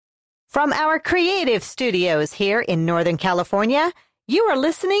From our creative studios here in Northern California, you are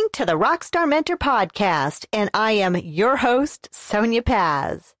listening to the Rockstar Mentor Podcast, and I am your host, Sonia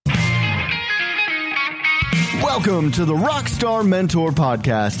Paz. Welcome to the Rockstar Mentor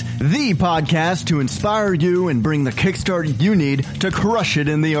Podcast, the podcast to inspire you and bring the kickstart you need to crush it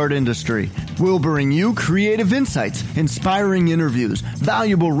in the art industry. We'll bring you creative insights, inspiring interviews,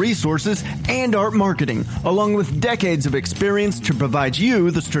 valuable resources, and art marketing, along with decades of experience to provide you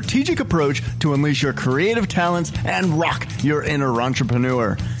the strategic approach to unleash your creative talents and rock your inner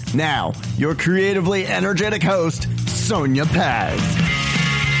entrepreneur. Now, your creatively energetic host, Sonia Paz.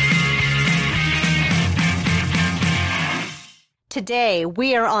 Today,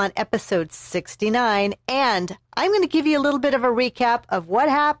 we are on episode 69, and I'm going to give you a little bit of a recap of what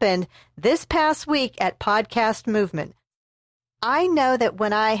happened this past week at Podcast Movement. I know that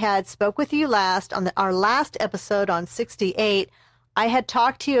when I had spoke with you last on our last episode on 68, I had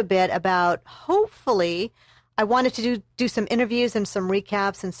talked to you a bit about, hopefully, I wanted to do some interviews and some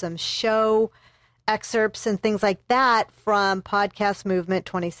recaps and some show excerpts and things like that from Podcast Movement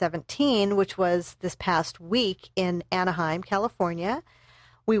 2017, which was this past week in Anaheim, California.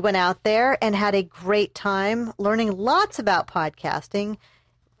 We went out there and had a great time learning lots about podcasting,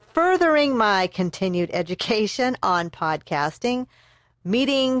 furthering my continued education on podcasting,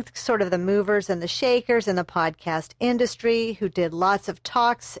 meeting sort of the movers and the shakers in the podcast industry who did lots of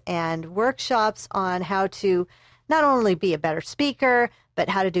talks and workshops on how to not only be a better speaker, but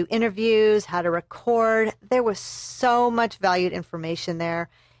how to do interviews, how to record. There was so much valued information there.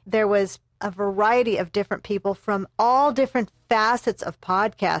 There was a variety of different people from all different facets of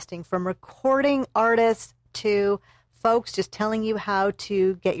podcasting, from recording artists to folks just telling you how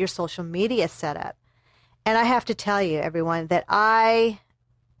to get your social media set up. And I have to tell you, everyone, that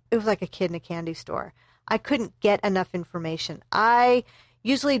it was like a kid in a candy store. I couldn't get enough information. I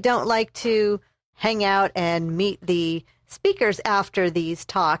usually don't like to hang out and meet the speakers after these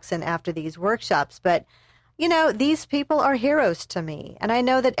talks and after these workshops. But, you know, these people are heroes to me. And I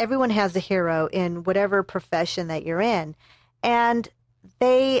know that everyone has a hero in whatever profession that you're in. And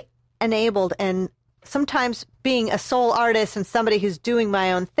they enabled, and sometimes being a sole artist and somebody who's doing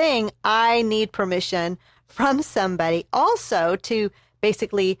my own thing, I need permission from somebody also to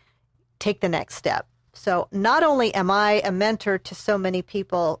basically take the next step. So not only am I a mentor to so many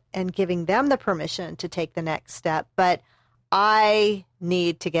people and giving them the permission to take the next step, but I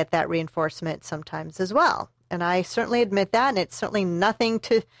need to get that reinforcement sometimes as well. And I certainly admit that, and it's certainly nothing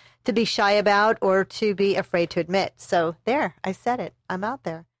to be shy about or to be afraid to admit. So there, I said it. I'm out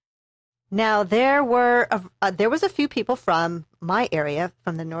there. Now, there was a few people from my area,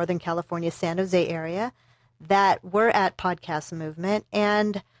 from the Northern California, San Jose area, that were at Podcast Movement,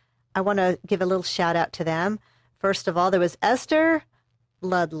 and I want to give a little shout out to them. First of all, there was Esther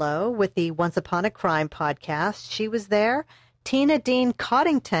Ludlow with the Once Upon a Crime podcast. She was there. Tina Dean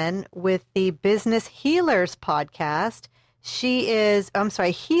Coddington with the Business Healers podcast.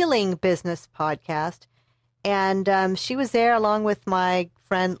 Healing Business podcast. And she was there along with my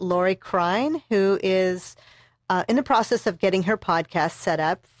friend Lori Crine, who is in the process of getting her podcast set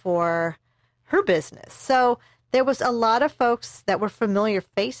up for her business. So there was a lot of folks that were familiar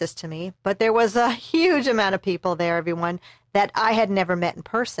faces to me, but there was a huge amount of people there, everyone, that I had never met in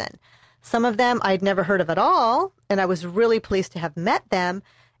person. Some of them I'd never heard of at all, and I was really pleased to have met them.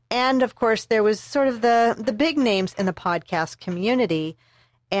 And, of course, there was sort of the big names in the podcast community.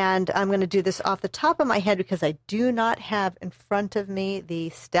 And I'm going to do this off the top of my head because I do not have in front of me the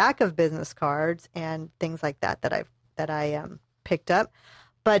stack of business cards and things like that I picked up.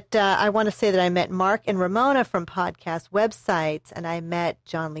 But I want to say that I met Mark and Ramona from Podcast Websites, and I met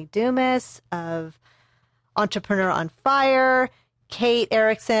John Lee Dumas of Entrepreneur on Fire, Kate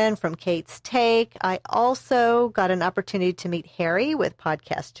Erickson from Kate's Take. I also got an opportunity to meet Harry with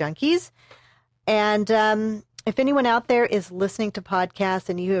Podcast Junkies. And if anyone out there is listening to podcasts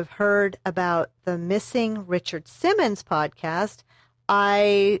and you have heard about the Missing Richard Simmons podcast,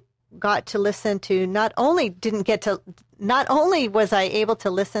 I got to listen to not only was I able to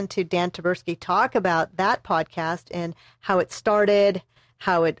listen to Dan Taberski talk about that podcast and how it started,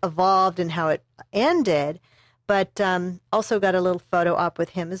 how it evolved, and how it ended, but also got a little photo op with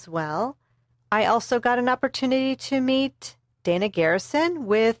him as well. I also got an opportunity to meet Dana Garrison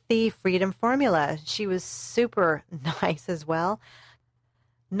with the Freedom Formula. She was super nice as well.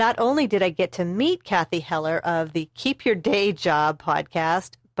 Not only did I get to meet Kathy Heller of the Keep Your Day Job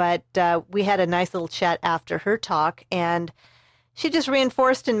podcast, but we had a nice little chat after her talk, and she just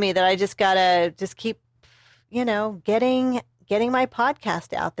reinforced in me that I just gotta keep, getting my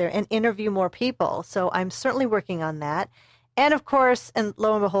podcast out there and interview more people. So I'm certainly working on that. And of course, and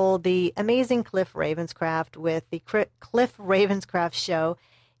lo and behold, the amazing Cliff Ravenscraft with the Cliff Ravenscraft Show.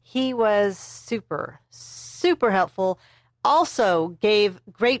 He was super, super helpful. Also gave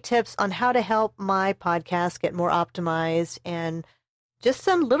great tips on how to help my podcast get more optimized, and just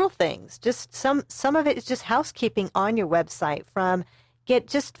some little things. Just some of it is just housekeeping on your website, from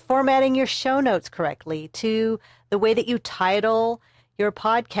just formatting your show notes correctly to the way that you title your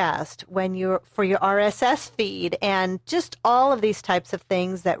podcast for your RSS feed, and just all of these types of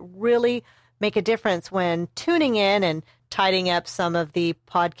things that really make a difference when tuning in and tidying up some of the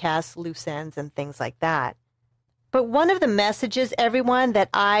podcast loose ends and things like that. But one of the messages, everyone, that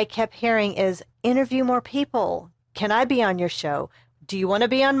I kept hearing is interview more people. Can I be on your show? Do you want to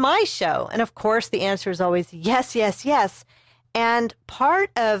be on my show? And of course, the answer is always yes, yes, yes. And part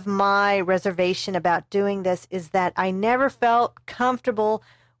of my reservation about doing this is that I never felt comfortable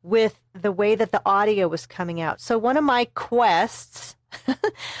with the way that the audio was coming out. So one of my quests,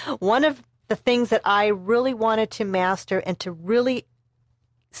 one of the things that I really wanted to master and to really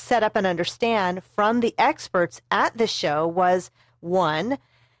set up and understand from the experts at the show was, one,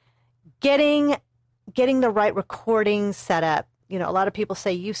 getting the right recording set up. You know, a lot of people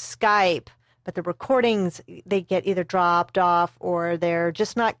say use Skype, but the recordings, they get either dropped off or they're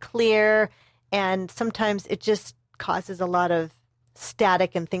just not clear. And sometimes it just causes a lot of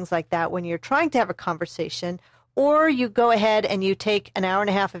static and things like that when you're trying to have a conversation. Or you go ahead and you take an hour and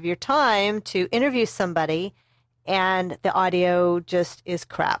a half of your time to interview somebody and the audio just is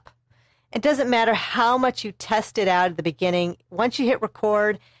crap. It doesn't matter how much you test it out at the beginning. Once you hit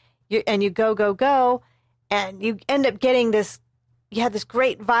record and you go, and you end up getting this, you have this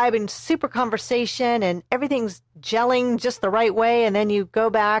great vibe and super conversation and everything's gelling just the right way. And then you go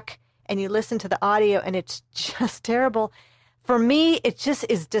back and you listen to the audio and it's just terrible. For me, it just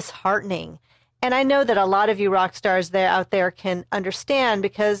is disheartening. And I know that a lot of you rock stars out there can understand,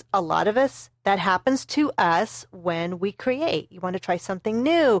 because a lot of us, that happens to us when we create. You want to try something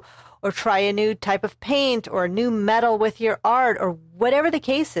new, or try a new type of paint, or a new metal with your art, or whatever the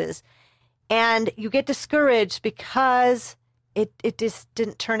case is. And you get discouraged because it just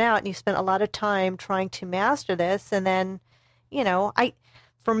didn't turn out, and you spent a lot of time trying to master this. And then, you know,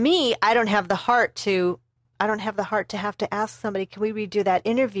 for me, I don't have the heart to have to ask somebody, can we redo that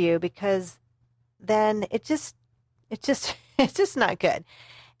interview? Because then it's just not good.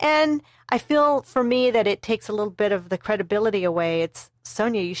 And I feel for me that it takes a little bit of the credibility away. It's,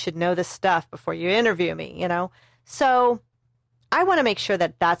 Sonia, you should know this stuff before you interview me, you know? So I want to make sure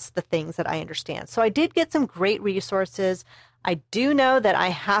that that's the things that I understand. So I did get some great resources. I do know that I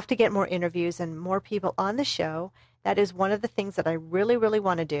have to get more interviews and more people on the show. That is one of the things that I really, really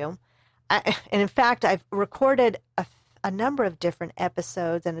want to do. And in fact, I've recorded a number of different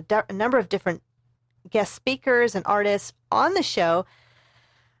episodes and a number of different guest speakers and artists on the show.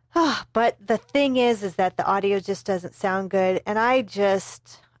 But the thing is that the audio just doesn't sound good. And I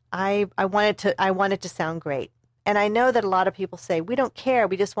want it to sound great. And I know that a lot of people say, we don't care.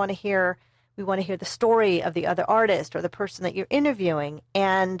 We just want to hear the story of the other artist or the person that you're interviewing.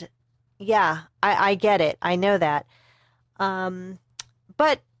 And yeah, I get it. I know that.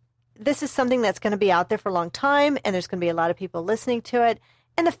 But this is something that's going to be out there for a long time, and there's going to be a lot of people listening to it.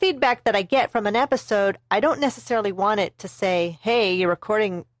 And the feedback that I get from an episode, I don't necessarily want it to say, hey, your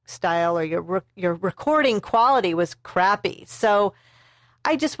recording style or your recording quality was crappy. So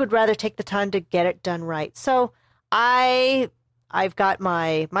I just would rather take the time to get it done right. So I've got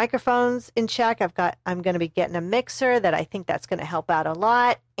my microphones in check. I'm going to be getting a mixer that I think that's going to help out a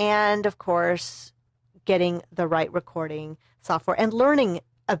lot. And of course, getting the right recording software and learning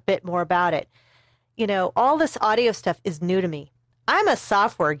a bit more about it. You know, all this audio stuff is new to me. I'm a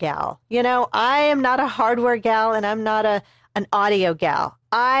software gal. You know, I am not a hardware gal, and I'm not an audio gal.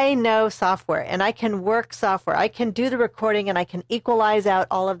 I know software, and I can work software. I can do the recording, and I can equalize out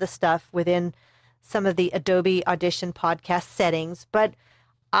all of the stuff within some of the Adobe Audition podcast settings, but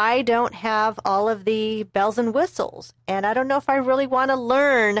I don't have all of the bells and whistles, and I don't know if I really want to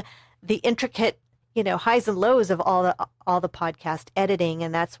learn the intricate, you know, highs and lows of all the podcast editing.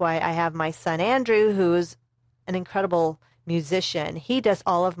 And that's why I have my son Andrew, who's an incredible musician. He does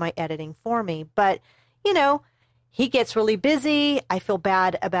all of my editing for me, but you know, he gets really busy. I feel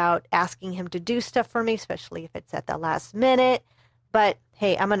bad about asking him to do stuff for me, especially if it's at the last minute. But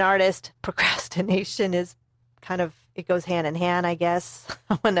hey, I'm an artist. Procrastination is kind of, it goes hand in hand, I guess.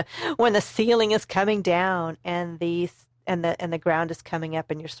 when the ceiling is coming down and the ground is coming up,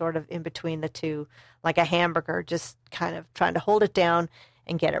 and you're sort of in between the two, like a hamburger, just kind of trying to hold it down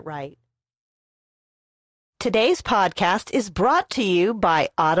and get it right. Today's podcast is brought to you by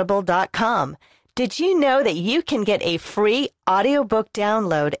Audible.com. Did you know that you can get a free audiobook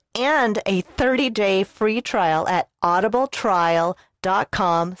download and a 30-day free trial at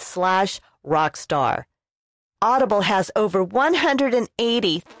audibletrial.com/rockstar? Audible has over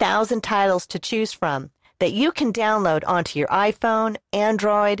 180,000 titles to choose from that you can download onto your iPhone,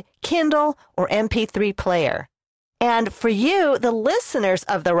 Android, Kindle, or MP3 player. And for you, the listeners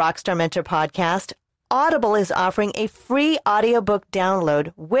of the Rockstar Mentor podcast, Audible is offering a free audiobook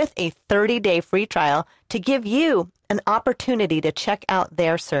download with a 30-day free trial to give you an opportunity to check out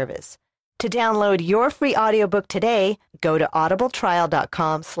their service. To download your free audiobook today, go to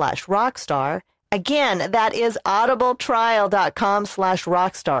audibletrial.com/rockstar. Again, that is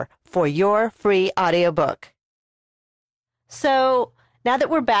audibletrial.com/rockstar for your free audiobook. So now that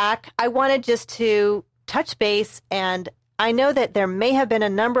we're back, I wanted just to touch base, and I know that there may have been a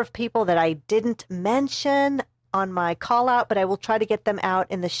number of people that I didn't mention on my call out, but I will try to get them out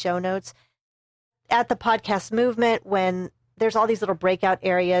in the show notes. At the podcast movement, when there's all these little breakout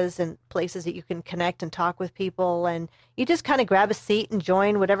areas and places that you can connect and talk with people, and you just kind of grab a seat and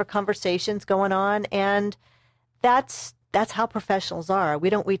join whatever conversation's going on. And that's how professionals are. We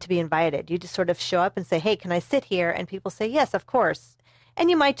don't wait to be invited. You just sort of show up and say, hey, can I sit here? And people say, yes, of course.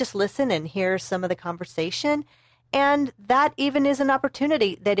 And you might just listen and hear some of the conversation. And that even is an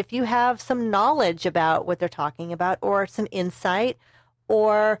opportunity that if you have some knowledge about what they're talking about, or some insight,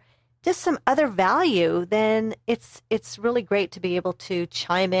 or just some other value, then it's really great to be able to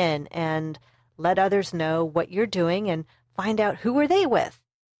chime in and let others know what you're doing and find out who are they with.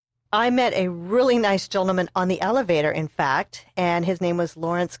 I met a really nice gentleman on the elevator, in fact, and his name was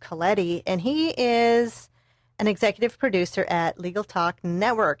Lawrence Coletti, and he is an executive producer at Legal Talk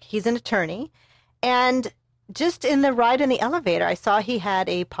Network. He's an attorney, and just in the ride in the elevator, I saw he had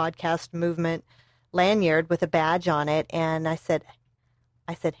a podcast movement lanyard with a badge on it, and I said,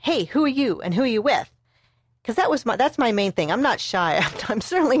 hey, who are you and who are you with? Because that's my main thing. I'm not shy. I'm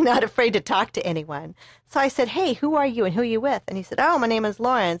certainly not afraid to talk to anyone. So I said, hey, who are you and who are you with? And he said, oh, my name is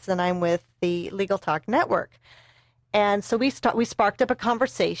Lawrence, and I'm with the Legal Talk Network. And so we sparked up a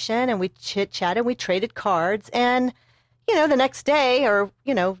conversation, and we chit-chatted, we traded cards, and, the next day or,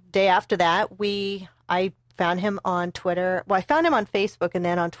 day after that, I found him on Twitter. Well, I found him on Facebook and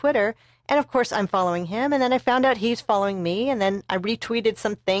then on Twitter. And of course, I'm following him. And then I found out he's following me. And then I retweeted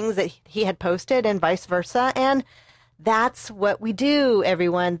some things that he had posted and vice versa. And that's what we do,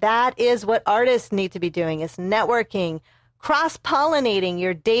 everyone. That is what artists need to be doing, is networking, cross-pollinating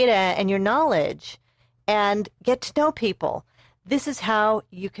your data and your knowledge, and get to know people. This is how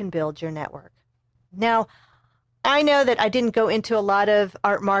you can build your network. Now, I know that I didn't go into a lot of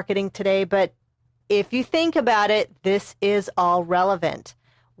art marketing today, but if you think about it, this is all relevant.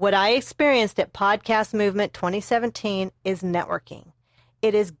 What I experienced at Podcast Movement 2017 is networking.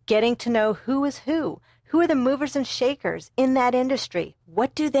 It is getting to know who is who. Who are the movers and shakers in that industry?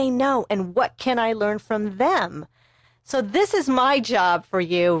 What do they know, and what can I learn from them? So this is my job for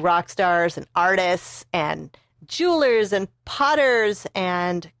you, rock stars and artists and jewelers and potters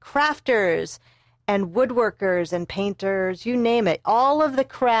and crafters and woodworkers and painters, you name it. All of the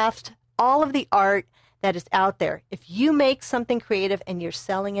craft, all of the art that is out there. If you make something creative and you're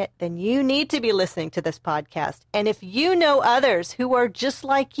selling it, then you need to be listening to this podcast. And if you know others who are just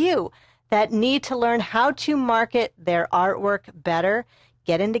like you that need to learn how to market their artwork better,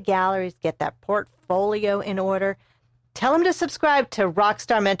 get into galleries, get that portfolio in order, tell them to subscribe to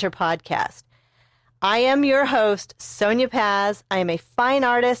Rockstar Mentor Podcast. I am your host, Sonia Paz. I am a fine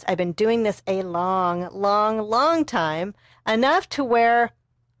artist. I've been doing this a long time, enough to where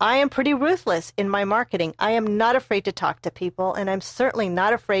I am pretty ruthless in my marketing. I am not afraid to talk to people, and I'm certainly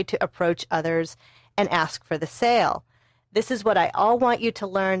not afraid to approach others and ask for the sale. This is what I all want you to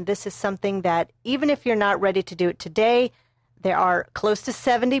learn. This is something that even if you're not ready to do it today, there are close to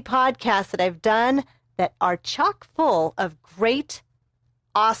 70 podcasts that I've done that are chock full of great,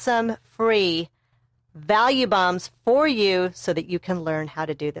 awesome, free value bombs for you so that you can learn how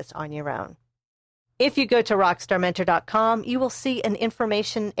to do this on your own. If you go to rockstarmentor.com, you will see an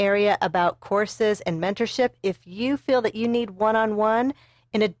information area about courses and mentorship. If you feel that you need one-on-one,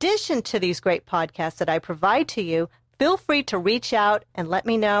 in addition to these great podcasts that I provide to you, feel free to reach out and let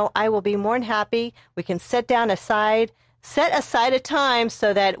me know. I will be more than happy. We can set aside a time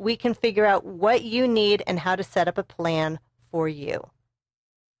so that we can figure out what you need and how to set up a plan for you.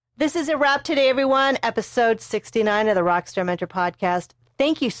 This is a wrap today, everyone. Episode 69 of the Rockstar Mentor Podcast.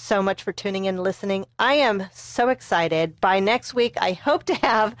 Thank you so much for tuning in and listening. I am so excited. By next week, I hope to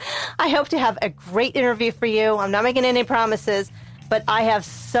have a great interview for you. I'm not making any promises, but I have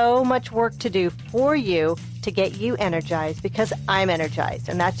so much work to do for you to get you energized, because I'm energized,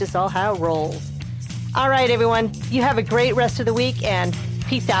 and that's just all how it rolls. All right, everyone. You have a great rest of the week, and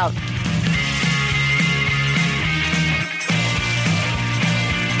peace out.